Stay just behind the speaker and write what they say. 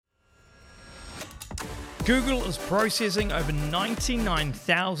Google is processing over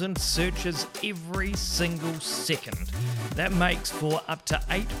 99,000 searches every single second. That makes for up to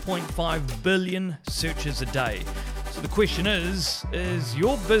 8.5 billion searches a day. So the question is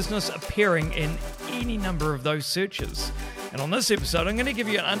your business appearing in any number of those searches? And on this episode, I'm going to give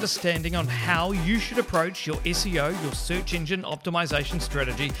you an understanding on how you should approach your SEO, your search engine optimization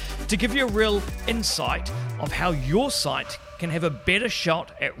strategy, to give you a real insight of how your site can have a better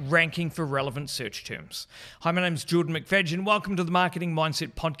shot at ranking for relevant search terms. Hi, my name's Jordan McFadgen and welcome to the Marketing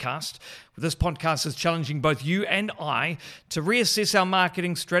Mindset Podcast. This podcast is challenging both you and I to reassess our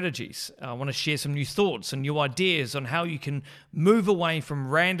marketing strategies. I want to share some new thoughts and new ideas on how you can move away from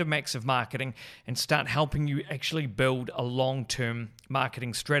random acts of marketing and start helping you actually build a long-term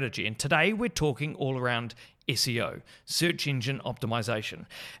marketing strategy. And today we're talking all around SEO, search engine optimization.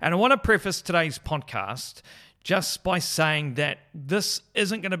 And I want to preface today's podcast just by saying that this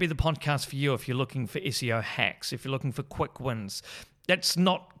isn't going to be the podcast for you if you're looking for SEO hacks, if you're looking for quick wins. That's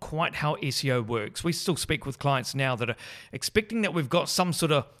not quite how SEO works. We still speak with clients now that are expecting that we've got some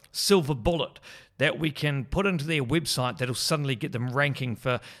sort of silver bullet that we can put into their website that'll suddenly get them ranking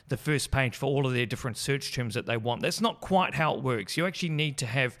for the first page for all of their different search terms that they want. That's not quite how it works. You actually need to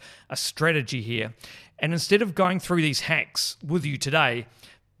have a strategy here. And instead of going through these hacks with you today,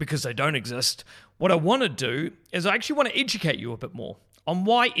 because they don't exist, what I want to do is I actually want to educate you a bit more on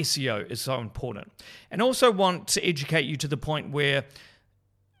why SEO is so important. And also want to educate you to the point where,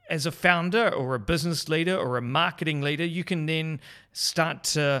 as a founder or a business leader or a marketing leader, you can then start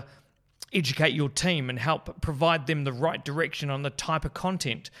to educate your team and help provide them the right direction on the type of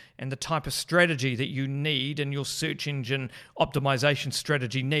content and the type of strategy that you need and your search engine optimization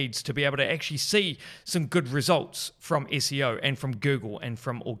strategy needs to be able to actually see some good results from SEO and from Google and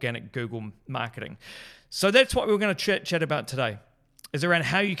from organic Google marketing. So that's what we're going to chat about today, is around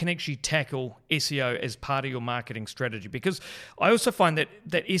how you can actually tackle SEO as part of your marketing strategy. Because I also find that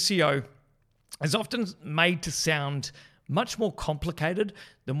SEO is often made to sound much more complicated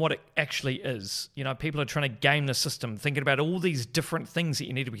than what it actually is. You know, people are trying to game the system, thinking about all these different things that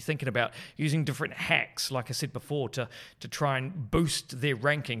you need to be thinking about, using different hacks, like I said before, to try and boost their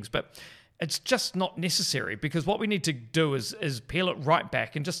rankings. But it's just not necessary, because what we need to do is peel it right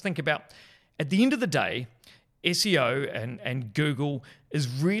back and just think about, at the end of the day, SEO and Google is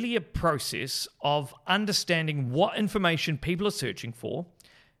really a process of understanding what information people are searching for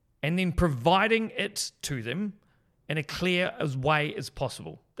and then providing it to them in a clear way as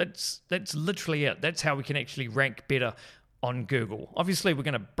possible. That's literally it. That's how we can actually rank better on Google. Obviously, we're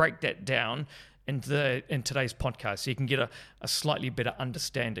going to break that down in today's podcast so you can get a slightly better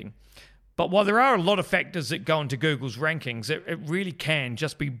understanding. But while there are a lot of factors that go into Google's rankings, it really can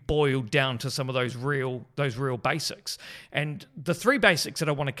just be boiled down to some of those real basics. And the three basics that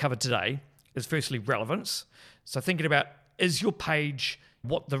I want to cover today is firstly relevance. So thinking about, is your page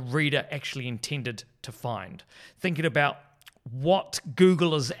what the reader actually intended to find? Thinking about what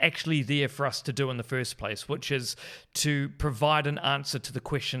Google is actually there for us to do in the first place, which is to provide an answer to the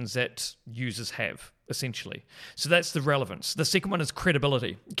questions that users have, essentially. So that's the relevance. The second one is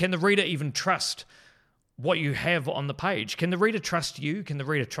credibility. Can the reader even trust what you have on the page? Can the reader trust you? Can the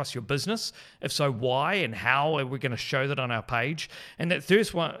reader trust your business? If so, why and how are we going to show that on our page? And that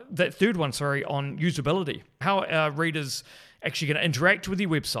third one, on usability. How are readers actually going to interact with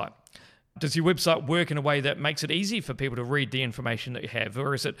your website? Does your website work in a way that makes it easy for people to read the information that you have?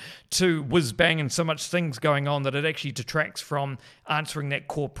 Or is it too whiz-bang and so much things going on that it actually detracts from answering that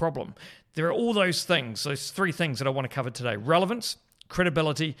core problem? There are all those things, those three things that I want to cover today: relevance,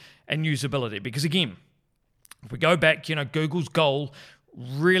 credibility, and usability. Because again, if we go back, Google's goal,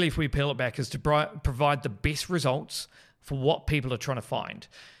 really, if we peel it back, is to provide the best results for what people are trying to find.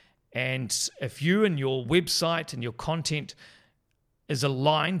 And if you and your website and your content is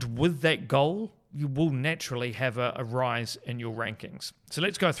aligned with that goal, you will naturally have a rise in your rankings. So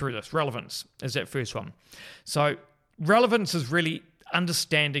let's go through this. Relevance is that first one. So relevance is really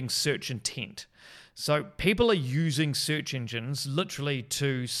understanding search intent. So people are using search engines literally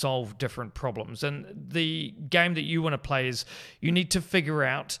to solve different problems. And the game that you want to play is you need to figure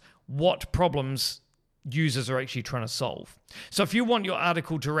out what problems users are actually trying to solve. So if you want your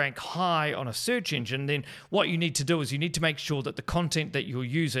article to rank high on a search engine, then what you need to do is you need to make sure that the content that you're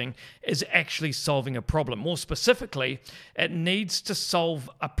using is actually solving a problem. More specifically, it needs to solve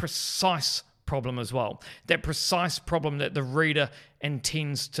a precise problem as well. That precise problem that the reader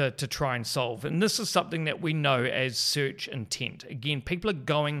intends to try and solve. And this is something that we know as search intent. Again, people are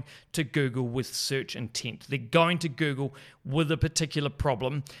going to Google with search intent. They're going to Google with a particular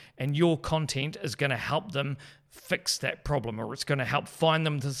problem, and your content is going to help them fix that problem, or it's going to help find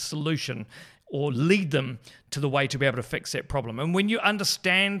them the solution, or lead them to the way to be able to fix that problem. And when you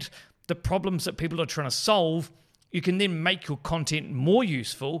understand the problems that people are trying to solve, you can then make your content more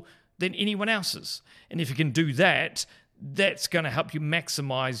useful than anyone else's. And if you can do that, that's going to help you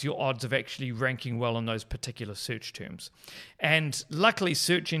maximize your odds of actually ranking well on those particular search terms. And luckily,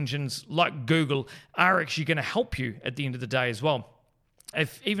 search engines like Google are actually going to help you at the end of the day as well.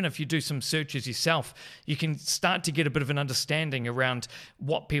 Even if you do some searches yourself, you can start to get a bit of an understanding around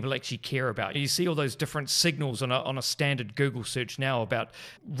what people actually care about. You see all those different signals on a standard Google search now about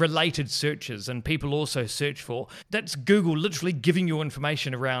related searches and people also search for. That's Google literally giving you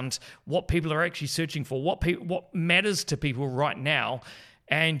information around what people are actually searching for, what matters to people right now.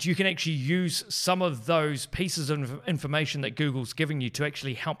 And you can actually use some of those pieces of information that Google's giving you to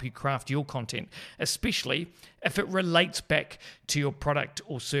actually help you craft your content, especially if it relates back to your product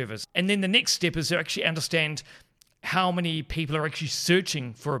or service. And then the next step is to actually understand how many people are actually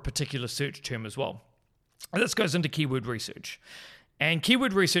searching for a particular search term as well. And this goes into keyword research. And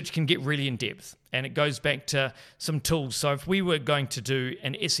keyword research can get really in-depth, and it goes back to some tools. So if we were going to do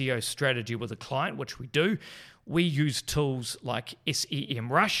an SEO strategy with a client, which we do, we use tools like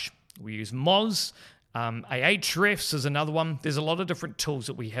SEMrush, we use Moz, Ahrefs is another one. There's a lot of different tools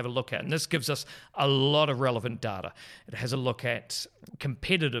that we have a look at, and this gives us a lot of relevant data. It has a look at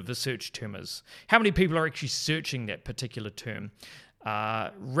competitive a search term is, how many people are actually searching that particular term,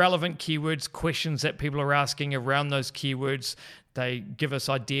 relevant keywords, questions that people are asking around those keywords. They give us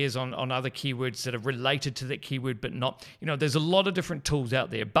ideas on other keywords that are related to that keyword, but not. There's a lot of different tools out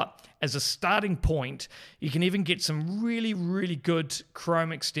there. But as a starting point, you can even get some really, really good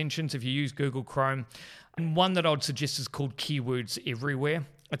Chrome extensions if you use Google Chrome. And one that I would suggest is called Keywords Everywhere.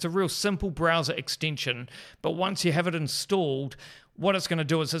 It's a real simple browser extension, but once you have it installed, what it's going to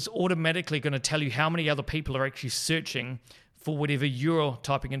do is it's automatically going to tell you how many other people are actually searching for whatever you're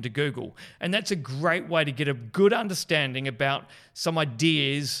typing into Google. And that's a great way to get a good understanding about some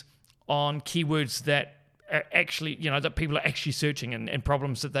ideas on keywords that are actually, that people are actually searching and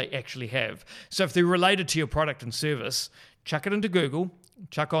problems that they actually have. So if they're related to your product and service, chuck it into Google,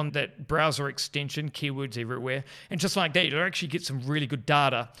 chuck on that browser extension, Keywords Everywhere, and just like that, you'll actually get some really good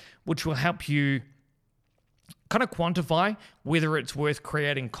data, which will help you kind of quantify whether it's worth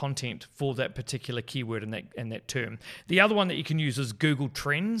creating content for that particular keyword and that term. The other one that you can use is Google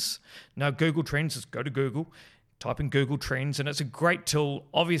Trends. Now, Google Trends is go to Google, type in Google Trends, and it's a great tool.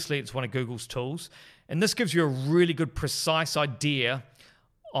 Obviously, it's one of Google's tools, and this gives you a really good, precise idea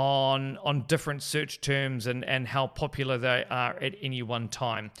on different search terms and how popular they are at any one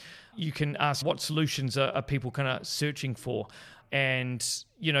time. You can ask what solutions are people kind of searching for. And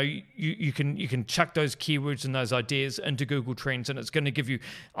you can chuck those keywords and those ideas into Google Trends, and it's going to give you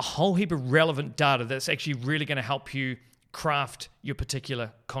a whole heap of relevant data that's actually really going to help you craft your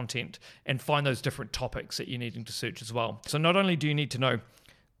particular content and find those different topics that you're needing to search as well. So not only do you need to know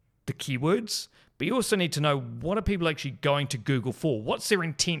the keywords, but you also need to know what are people actually going to Google for? What's their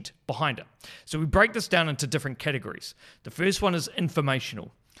intent behind it? So we break this down into different categories. The first one is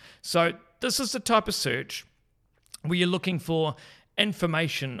informational. So this is the type of search where you're looking for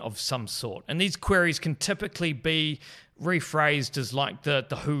information of some sort. And these queries can typically be rephrased as like the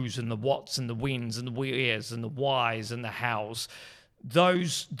who's and the what's and the when's and the where's and the why's and the how's.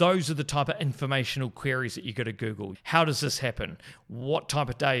 Those are the type of informational queries that you go to Google. How does this happen? What type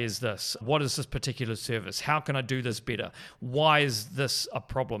of day is this? What is this particular service? How can I do this better? Why is this a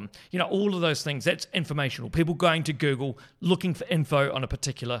problem? All of those things, that's informational. People going to Google looking for info on a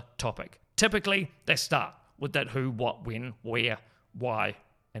particular topic. Typically, they start with that who, what, when, where, why,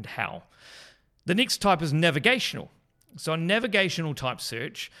 and how. The next type is navigational. So a navigational type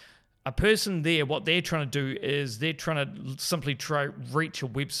search, a person there, what they're trying to do is they're trying to simply reach a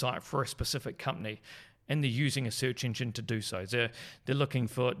website for a specific company, and they're using a search engine to do so. They're looking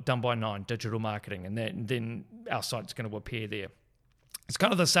for Done by Nine digital marketing, and then our site's going to appear there. It's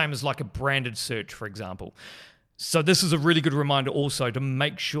kind of the same as like a branded search, for example. So this is a really good reminder also to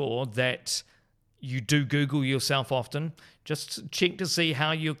make sure that you do Google yourself often. Just check to see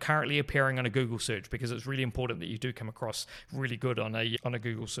how you're currently appearing on a Google search, because it's really important that you do come across really good on a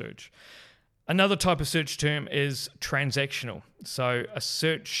Google search. Another type of search term is transactional. So a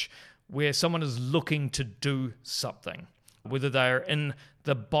search where someone is looking to do something, whether they're in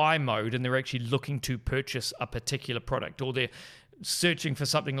the buy mode and they're actually looking to purchase a particular product, or they're searching for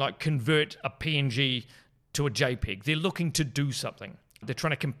something like convert a PNG to a JPEG. They're looking to do something. They're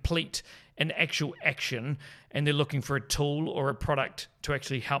trying to complete an actual action, and they're looking for a tool or a product to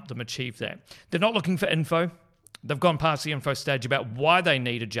actually help them achieve that. They're not looking for info. They've gone past the info stage about why they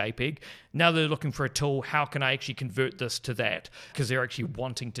need a JPEG. Now they're looking for a tool. How can I actually convert this to that? Because they're actually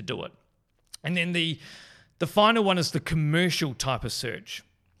wanting to do it. And then the final one is the commercial type of search.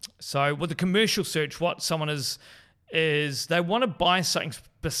 So with the commercial search, what someone is they want to buy something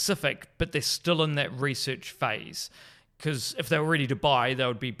specific, but they're still in that research phase. Because if they were ready to buy, they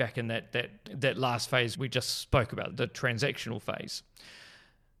would be back in that last phase we just spoke about, the transactional phase.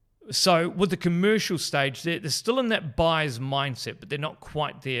 So with the commercial stage, they're still in that buyer's mindset, but they're not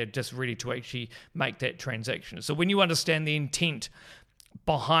quite there, just ready to actually make that transaction. So when you understand the intent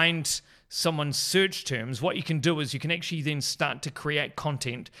behind someone's search terms, what you can do is you can actually then start to create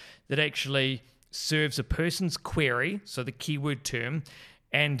content that actually serves a person's query, so the keyword term,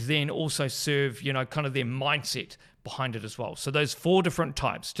 and then also serve, kind of their mindset behind it as well. So those 4 different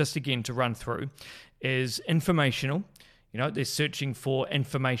types, just again to run through, is informational. They're searching for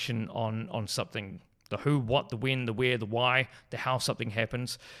information on something, the who, what, the when, the where, the why, the how something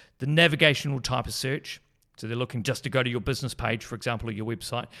happens. The navigational type of search, so they're looking just to go to your business page, for example, or your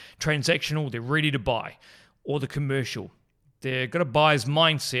website. Transactional, they're ready to buy. Or the commercial, they're got a buyer's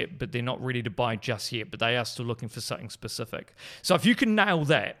mindset, but they're not ready to buy just yet, but they are still looking for something specific. So if you can nail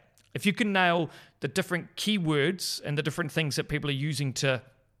that, if you can nail the different keywords and the different things that people are using to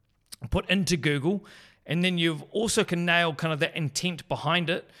put into Google, and then you've also can nail kind of the intent behind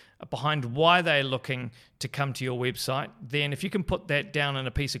it, behind why they're looking to come to your website, then if you can put that down in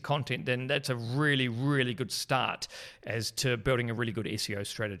a piece of content, then that's a really, really good start as to building a really good SEO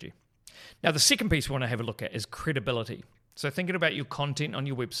strategy. Now, the second piece we want to have a look at is credibility. So thinking about your content on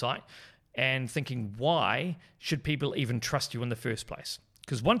your website and thinking, why should people even trust you in the first place?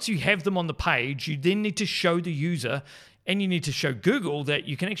 Because once you have them on the page, you then need to show the user and you need to show Google that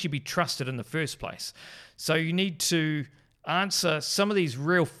you can actually be trusted in the first place. So you need to answer some of these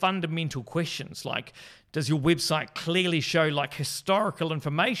real fundamental questions, like, does your website clearly show like historical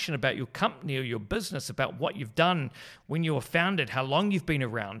information about your company or your business, about what you've done when you were founded, how long you've been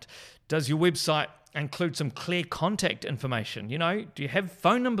around? Does your website include some clear contact information? Do you have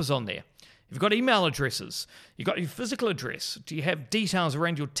phone numbers on there? You've got email addresses. You've got your physical address. Do you have details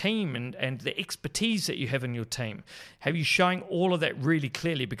around your team and the expertise that you have in your team? Have you showing all of that really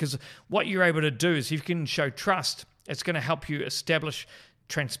clearly? Because what you're able to do is if you can show trust, it's going to help you establish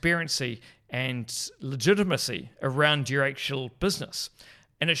transparency and legitimacy around your actual business.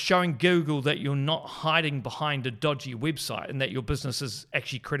 And it's showing Google that you're not hiding behind a dodgy website and that your business is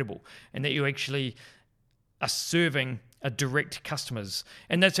actually credible and that you actually are serving a direct customers.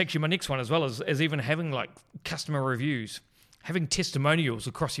 And that's actually my next one as well, is even having like customer reviews, having testimonials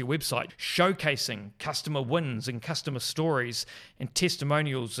across your website, showcasing customer wins and customer stories and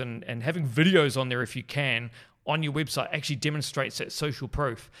testimonials and having videos on there if you can on your website actually demonstrates that social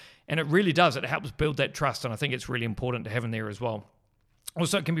proof. And it really does. It helps build that trust. And I think it's really important to have in there as well.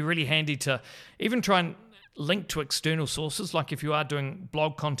 Also, it can be really handy to even try and link to external sources. Like if you are doing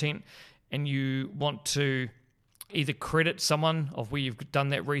blog content and you want to either credit someone of where you've done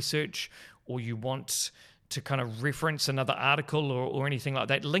that research, or you want to kind of reference another article or anything like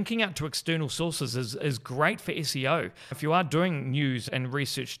that, linking out to external sources is great for SEO. If you are doing news and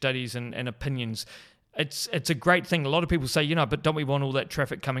research studies and opinions, it's a great thing. A lot of people say, but don't we want all that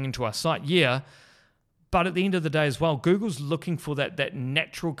traffic coming into our site? Yeah. But at the end of the day as well, Google's looking for that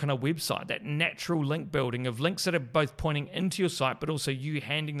natural kind of website, that natural link building of links that are both pointing into your site, but also you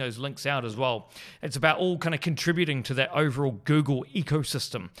handing those links out as well. It's about all kind of contributing to that overall Google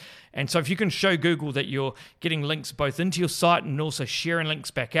ecosystem. And so if you can show Google that you're getting links both into your site and also sharing links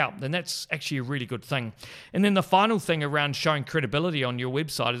back out, then that's actually a really good thing. And then the final thing around showing credibility on your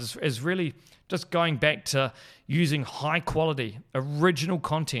website is really just going back to using high quality, original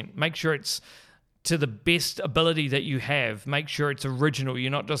content. Make sure it's to the best ability that you have. Make sure it's original. You're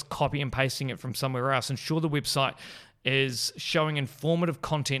not just copy and pasting it from somewhere else. Ensure the website is showing informative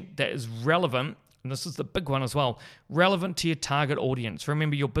content that is relevant, and this is the big one as well, relevant to your target audience.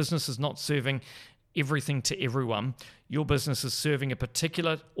 Remember, your business is not serving everything to everyone. Your business is serving a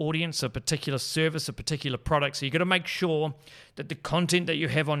particular audience, a particular service, a particular product. So you've got to make sure that the content that you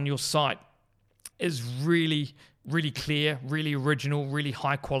have on your site is really, really clear, really original, really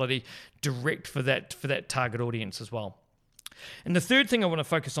high quality, direct for that target audience as well. And the third thing I want to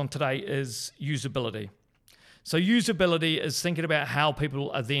focus on today is usability. So usability is thinking about how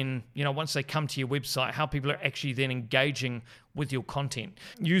people are then, once they come to your website, how people are actually then engaging with your content.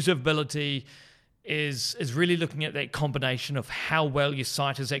 Usability is really looking at that combination of how well your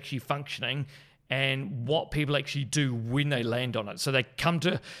site is actually functioning and what people actually do when they land on it. So they come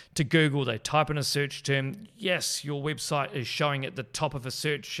to Google, they type in a search term. Yes, your website is showing at the top of a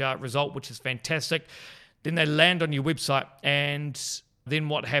search result, which is fantastic. Then they land on your website, and then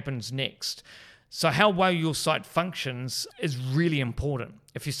what happens next? So how well your site functions is really important.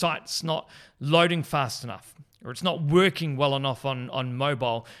 If your site's not loading fast enough or it's not working well enough on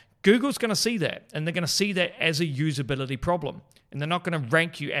mobile, Google's going to see that, and they're going to see that as a usability problem, and they're not going to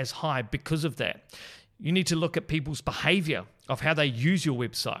rank you as high because of that. You need to look at people's behavior of how they use your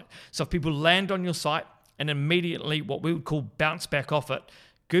website. So if people land on your site and immediately what we would call bounce back off it,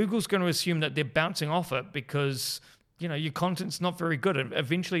 Google's going to assume that they're bouncing off it because your content's not very good, and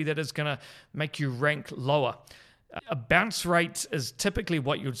eventually that is going to make you rank lower. A bounce rate is typically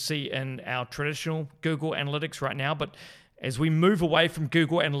what you'd see in our traditional Google Analytics right now, but as we move away from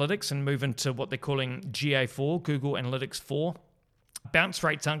Google Analytics and move into what they're calling GA4, Google Analytics 4, bounce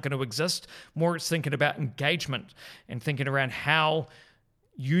rates aren't going to exist. More it's thinking about engagement and thinking around how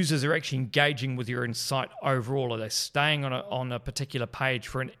users are actually engaging with your site overall. Are they staying on a particular page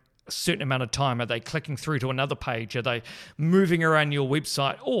for a certain amount of time? Are they clicking through to another page? Are they moving around your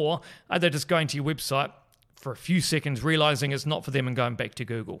website? Or are they just going to your website for a few seconds, realizing it's not for them and going back to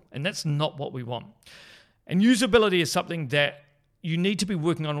Google? And that's not what we want. And usability is something that you need to be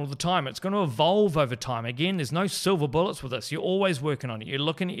working on all the time. It's going to evolve over time. Again, there's no silver bullets with this. You're always working on it. You're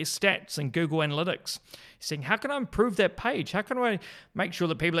looking at your stats in Google Analytics. You're saying, how can I improve that page? How can I make sure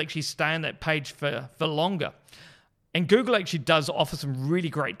that people actually stay on that page for longer? And Google actually does offer some really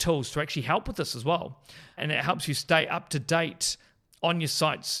great tools to actually help with this as well. And it helps you stay up to date on your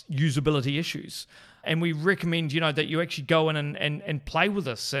site's usability issues. And we recommend, that you actually go in and play with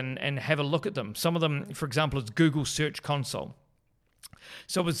this and have a look at them. Some of them, for example, is Google Search Console.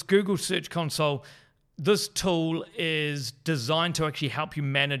 So with Google Search Console, this tool is designed to actually help you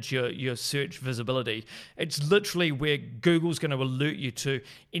manage your search visibility. It's literally where Google's going to alert you to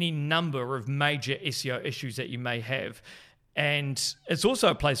any number of major SEO issues that you may have. And it's also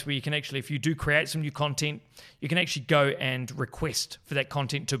a place where you can actually, if you do create some new content, you can actually go and request for that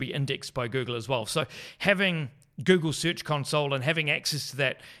content to be indexed by Google as well. So having Google Search Console and having access to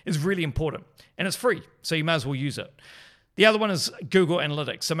that is really important. And it's free, so you may as well use it. The other one is Google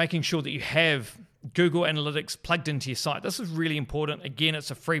Analytics. So making sure that you have Google Analytics plugged into your site. This is really important. Again,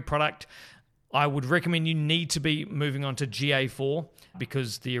 it's a free product. I would recommend you need to be moving on to GA4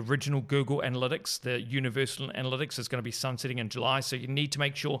 because the original Google Analytics, the Universal Analytics, is going to be sunsetting in July. So you need to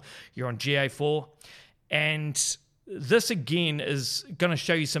make sure you're on GA4. And this, again, is going to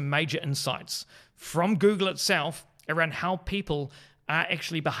show you some major insights from Google itself around how people are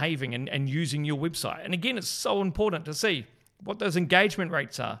actually behaving and using your website. And again, it's so important to see what those engagement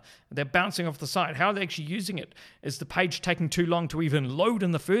rates are. They're bouncing off the site. How are they actually using it? Is the page taking too long to even load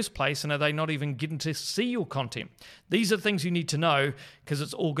in the first place? And are they not even getting to see your content? These are things you need to know because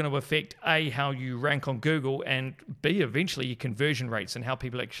it's all going to affect A, how you rank on Google, and B, eventually your conversion rates and how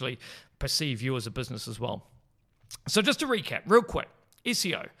people actually perceive you as a business as well. So just to recap real quick,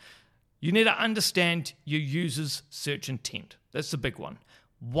 SEO. You need to understand your users' search intent. That's the big one.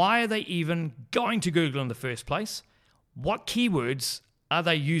 Why are they even going to Google in the first place? What keywords are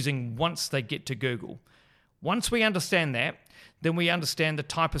they using once they get to Google? Once we understand that, then we understand the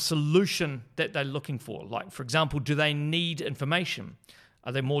type of solution that they're looking for. Like, for example, do they need information?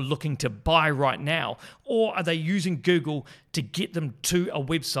 Are they more looking to buy right now? Or are they using Google to get them to a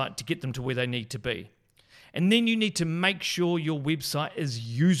website, to get them to where they need to be? And then you need to make sure your website is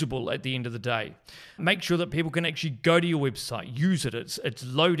usable at the end of the day. Make sure that people can actually go to your website, use it. It's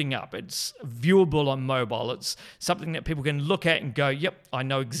loading up. It's viewable on mobile. It's something that people can look at and go, yep, I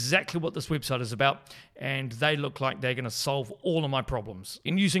know exactly what this website is about. And they look like they're going to solve all of my problems.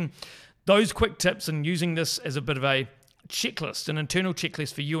 And using those quick tips and using this as a bit of a checklist, an internal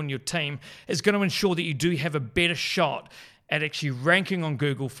checklist for you and your team, is going to ensure that you do have a better shot at actually ranking on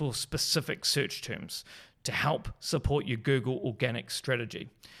Google for specific search terms to help support your Google organic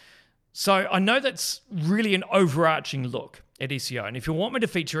strategy. So I know that's really an overarching look at SEO. And if you want me to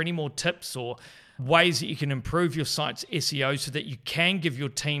feature any more tips or ways that you can improve your site's SEO so that you can give your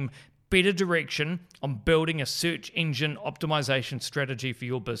team better direction on building a search engine optimization strategy for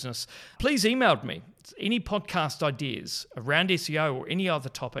your business, please email me. Any podcast ideas around SEO or any other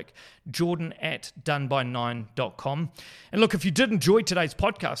topic, jordan@doneby9.com. And look, if you did enjoy today's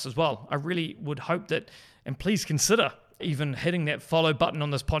podcast as well, I really would hope that, and please consider even hitting that follow button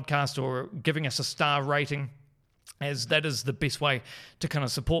on this podcast or giving us a star rating, as that is the best way to kind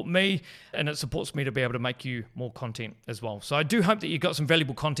of support me, and it supports me to be able to make you more content as well. So I do hope that you got some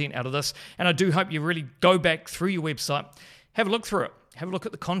valuable content out of this, and I do hope you really go back through your website, have a look through it, have a look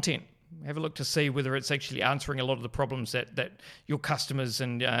at the content, have a look to see whether it's actually answering a lot of the problems that your customers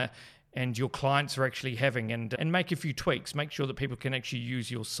and and your clients are actually having, and make a few tweaks. Make sure that people can actually use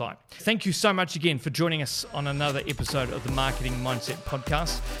your site. Thank you so much again for joining us on another episode of the Marketing Mindset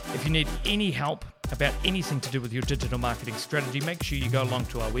Podcast. If you need any help about anything to do with your digital marketing strategy, make sure you go along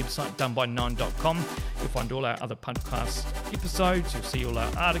to our website, doneby9.com. You'll find all our other podcast episodes. You'll see all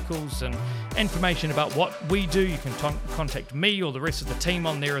our articles and information about what we do. You can contact me or the rest of the team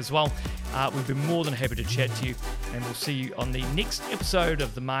on there as well. We'd be more than happy to chat to you, and we'll see you on the next episode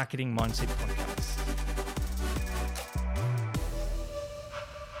of the Marketing Mindset Podcast.